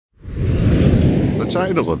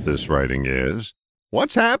title of this writing is,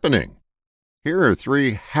 What's Happening? Here are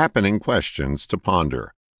 3 happening questions to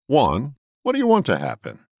ponder. 1. What do you want to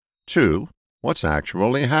happen? 2. What's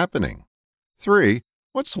actually happening? 3.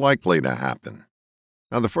 What's likely to happen?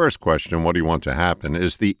 Now, the first question, what do you want to happen,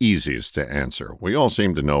 is the easiest to answer. We all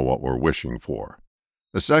seem to know what we're wishing for.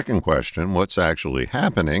 The second question, what's actually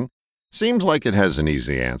happening, seems like it has an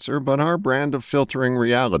easy answer, but our brand of filtering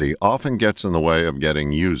reality often gets in the way of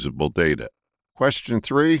getting usable data. Question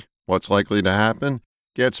 3, what's likely to happen,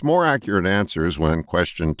 gets more accurate answers when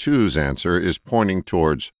question 2's answer is pointing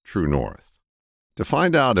towards true north. To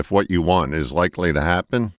find out if what you want is likely to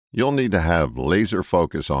happen, you'll need to have laser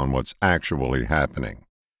focus on what's actually happening.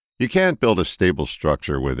 You can't build a stable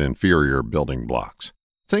structure with inferior building blocks.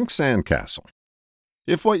 Think sandcastle.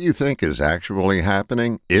 If what you think is actually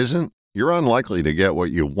happening isn't, you're unlikely to get what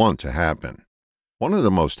you want to happen. One of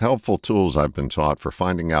the most helpful tools I've been taught for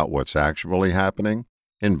finding out what's actually happening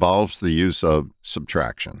involves the use of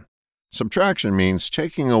subtraction. Subtraction means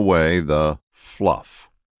taking away the fluff.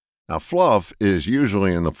 Now, fluff is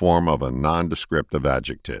usually in the form of a nondescriptive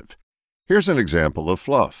adjective. Here's an example of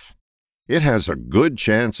fluff. It has a good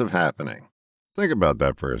chance of happening. Think about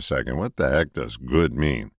that for a second. What the heck does good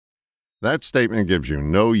mean? That statement gives you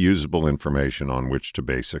no usable information on which to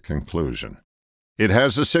base a conclusion. It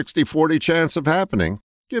has a 60-40 chance of happening,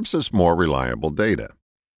 gives us more reliable data.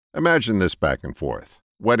 Imagine this back and forth.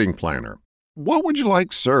 Wedding planner. What would you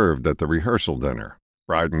like served at the rehearsal dinner?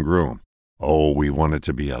 Bride and groom. Oh, we want it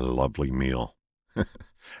to be a lovely meal.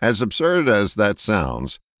 As absurd as that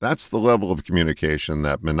sounds, that's the level of communication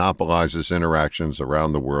that monopolizes interactions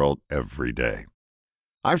around the world every day.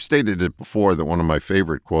 I've stated it before that one of my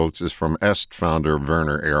favorite quotes is from Est founder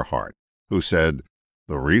Werner Erhard, who said,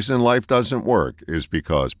 "The reason life doesn't work is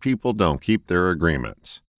because people don't keep their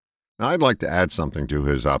agreements." Now, I'd like to add something to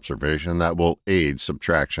his observation that will aid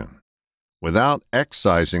subtraction. Without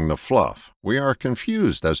excising the fluff, we are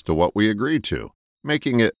confused as to what we agreed to,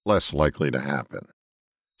 making it less likely to happen.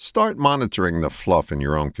 Start monitoring the fluff in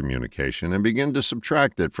your own communication and begin to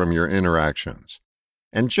subtract it from your interactions.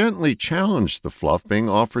 And gently challenge the fluff being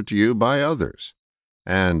offered to you by others.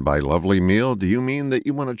 And by lovely meal, do you mean that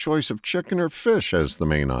you want a choice of chicken or fish as the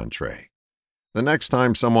main entree? The next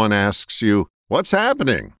time someone asks you, "What's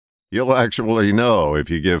happening?" you'll actually know if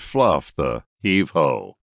you give fluff the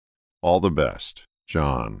heave-ho. All the best,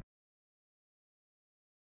 John.